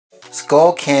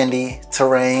Skullcandy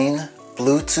Terrain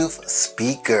Bluetooth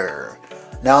speaker.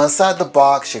 Now inside the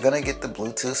box, you're going to get the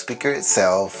Bluetooth speaker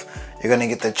itself. You're going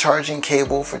to get the charging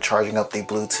cable for charging up the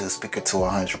Bluetooth speaker to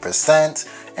 100%.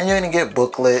 And you're going to get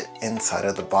booklet inside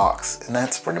of the box. And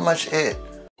that's pretty much it.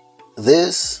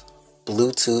 This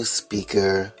Bluetooth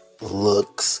speaker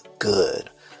looks good.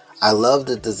 I love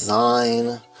the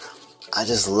design. I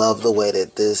just love the way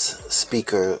that this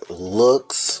speaker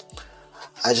looks.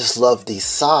 I just love the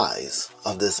size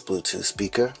of this Bluetooth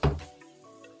speaker.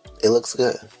 It looks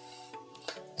good.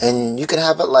 And you can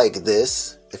have it like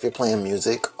this if you're playing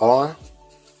music, or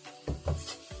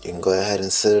you can go ahead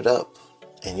and set it up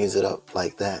and use it up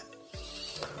like that.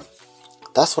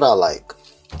 That's what I like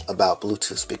about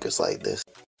Bluetooth speakers like this.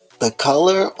 The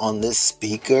color on this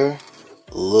speaker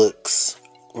looks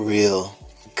real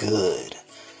good.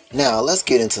 Now let's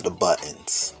get into the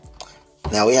buttons.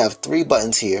 Now we have 3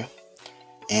 buttons here,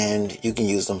 and you can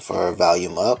use them for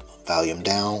volume up, volume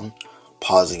down,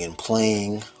 pausing and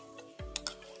playing,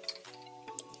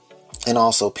 and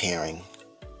also pairing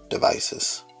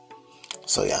devices.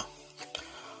 So yeah.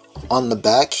 On the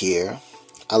back here,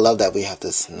 I love that we have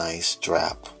this nice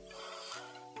strap.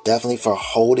 Definitely for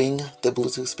holding the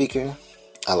Bluetooth speaker.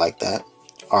 I like that.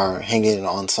 Or hanging it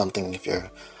on something if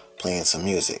you're playing some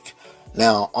music.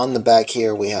 Now on the back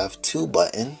here we have 2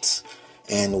 buttons,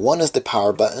 and one is the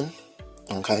power button,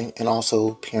 okay, and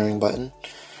also pairing button.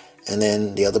 And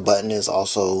then the other button is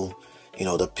also, you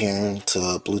know, the pairing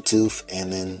to Bluetooth,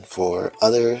 and then for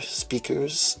other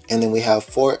speakers. And then we have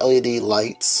 4 LED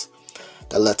lights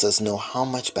that lets us know how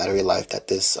much battery life that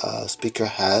this speaker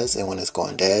has and when it's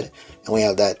going dead. And we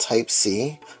have that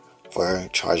Type-C for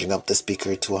charging up the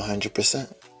speaker to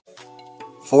 100%.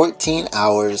 14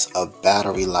 hours of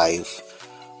battery life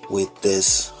with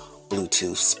this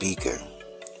Bluetooth speaker.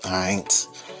 Alright,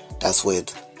 that's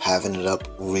with having it up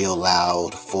real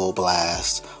loud, full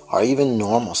blast, or even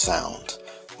normal sound.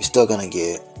 You're still gonna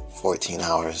get 14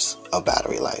 hours of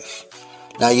battery life.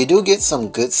 Now you do get some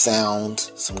good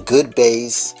sound, some good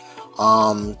bass.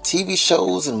 TV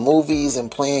shows and movies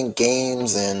and playing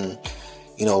games and,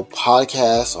 you know,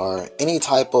 podcasts or any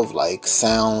type of like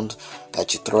sound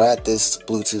that you throw at this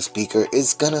Bluetooth speaker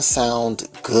is gonna sound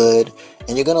good,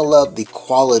 and you're gonna love the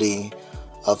quality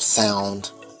of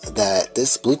sound that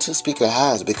this Bluetooth speaker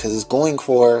has, because it's going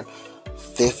for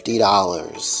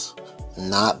 $50.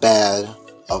 Not bad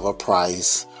of a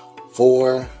price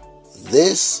for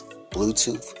this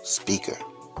Bluetooth speaker.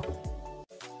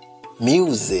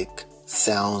 Music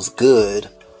sounds good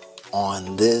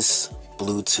on this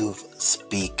Bluetooth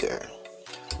speaker.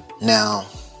 Now,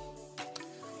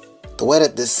 the way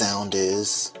that this sound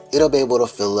is, it'll be able to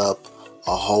fill up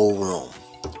a whole room.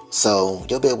 So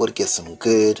you'll be able to get some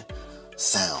good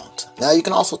sound. Now you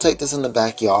can also take this in the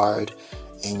backyard,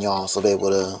 and you'll also be able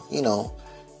to, you know,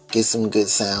 get some good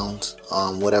sound,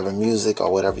 whatever music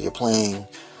or whatever you're playing.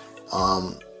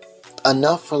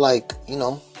 Enough for like, you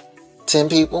know, 10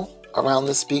 people around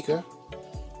this speaker.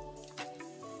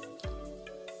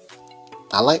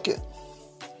 I like it.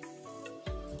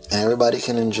 And everybody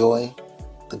can enjoy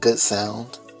the good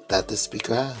sound that this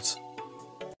speaker has.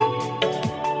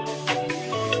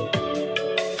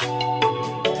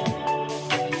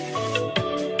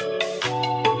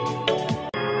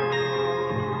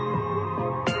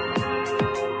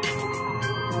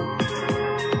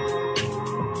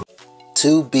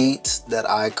 Two beats that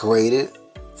I created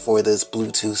for this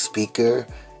Bluetooth speaker,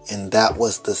 and that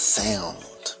was the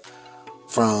sound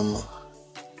from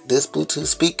this Bluetooth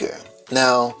speaker.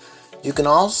 Now you can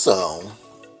also,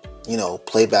 you know,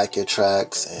 play back your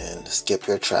tracks and skip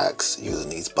your tracks using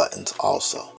these buttons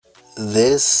also.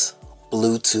 This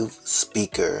Bluetooth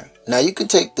speaker, now you can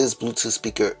take this Bluetooth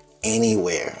speaker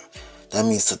anywhere. That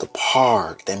means to the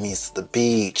park, that means to the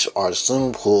beach or the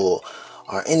swimming pool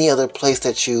or any other place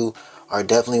that you are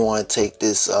definitely want to take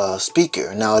this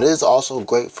speaker. Now it is also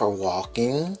great for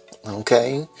walking,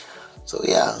 okay? So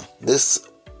yeah, this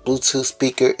Bluetooth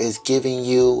speaker is giving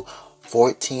you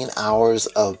 14 hours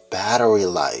of battery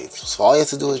life. So all you have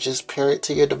to do is just pair it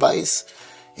to your device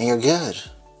and you're good.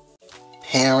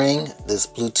 Pairing this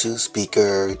Bluetooth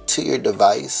speaker to your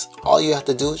device, all you have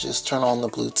to do is just turn on the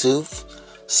Bluetooth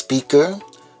speaker,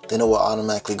 then it will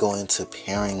automatically go into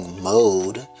pairing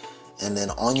mode. And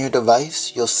then on your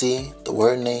device, you'll see the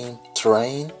word name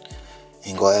Terrain,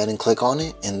 and go ahead and click on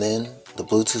it, and then the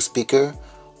Bluetooth speaker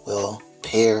will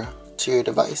pair to your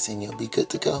device and you'll be good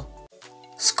to go.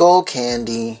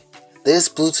 Skullcandy, this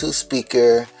Bluetooth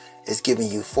speaker is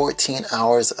giving you 14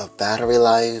 hours of battery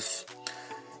life,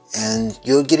 and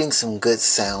you're getting some good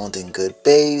sound and good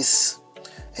bass.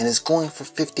 and it's going for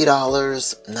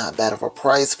 $50. Not bad of a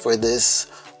price for this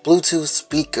Bluetooth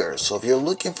speaker. So if you're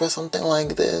looking for something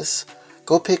like this,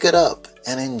 go pick it up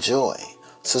and enjoy.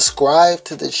 Subscribe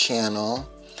to the channel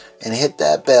and hit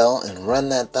that bell and run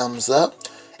that thumbs up.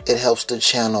 It helps the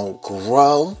channel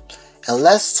grow. And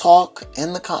let's talk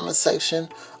in the comment section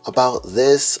about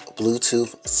this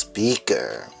Bluetooth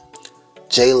speaker.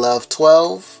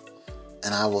 JLove12,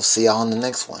 and I will see y'all in the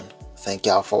next one. Thank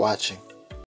y'all for watching.